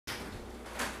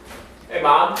Hey,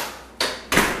 Mom?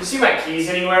 You see my keys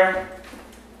anywhere?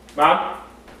 Mom?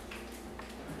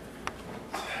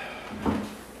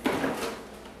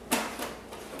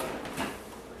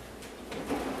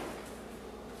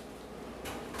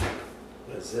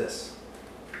 What is this?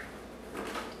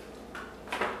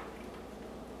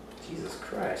 Jesus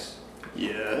Christ.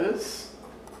 Yes?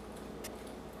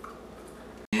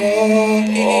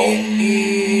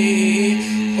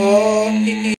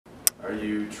 Are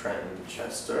you Trenton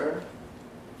Chester?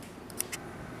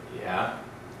 Yeah?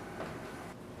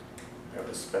 I have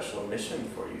a special mission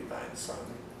for you, thine son.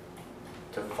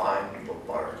 To find the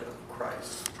Lard of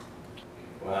Christ.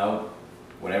 Well,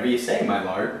 whatever you say, my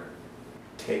lord.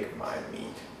 Take my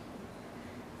meat,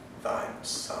 thine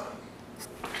son.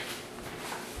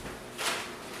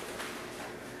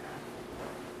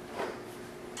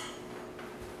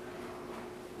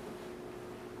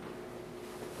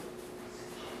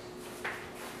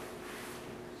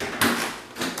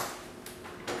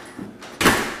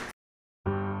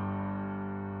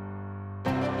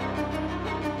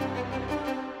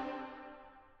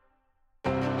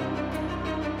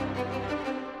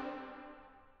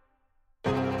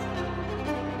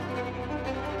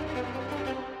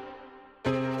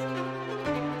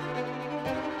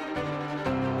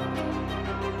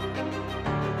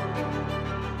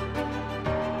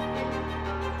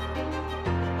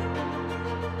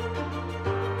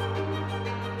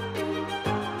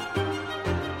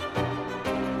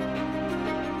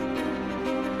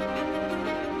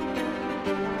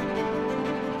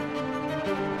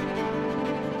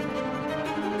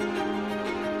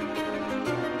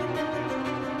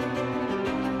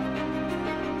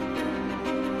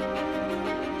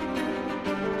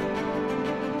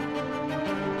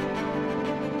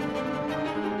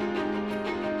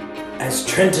 As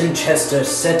Trenton Chester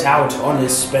set out on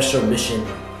his special mission,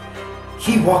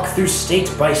 he walked through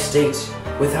state by state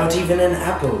without even an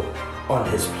apple on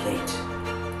his plate.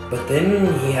 But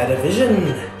then he had a vision.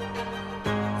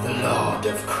 The Lard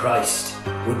of Christ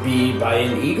would be by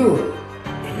an eagle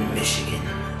in Michigan.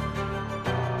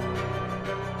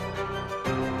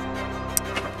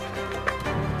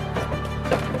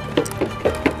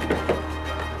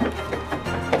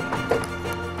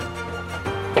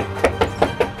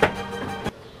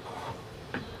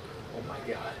 Oh my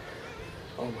God.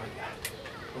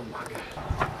 Oh my God.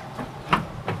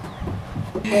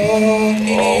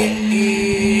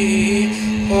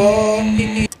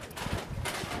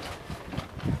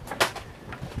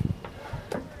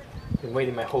 I've been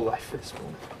waiting my whole life for this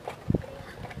moment.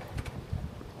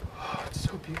 Oh, it's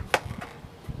so beautiful.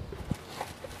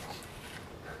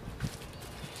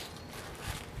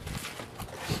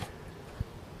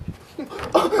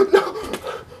 Oh, no!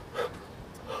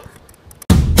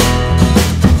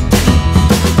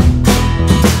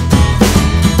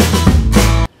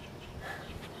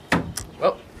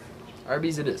 Well,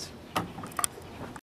 Arby's it is.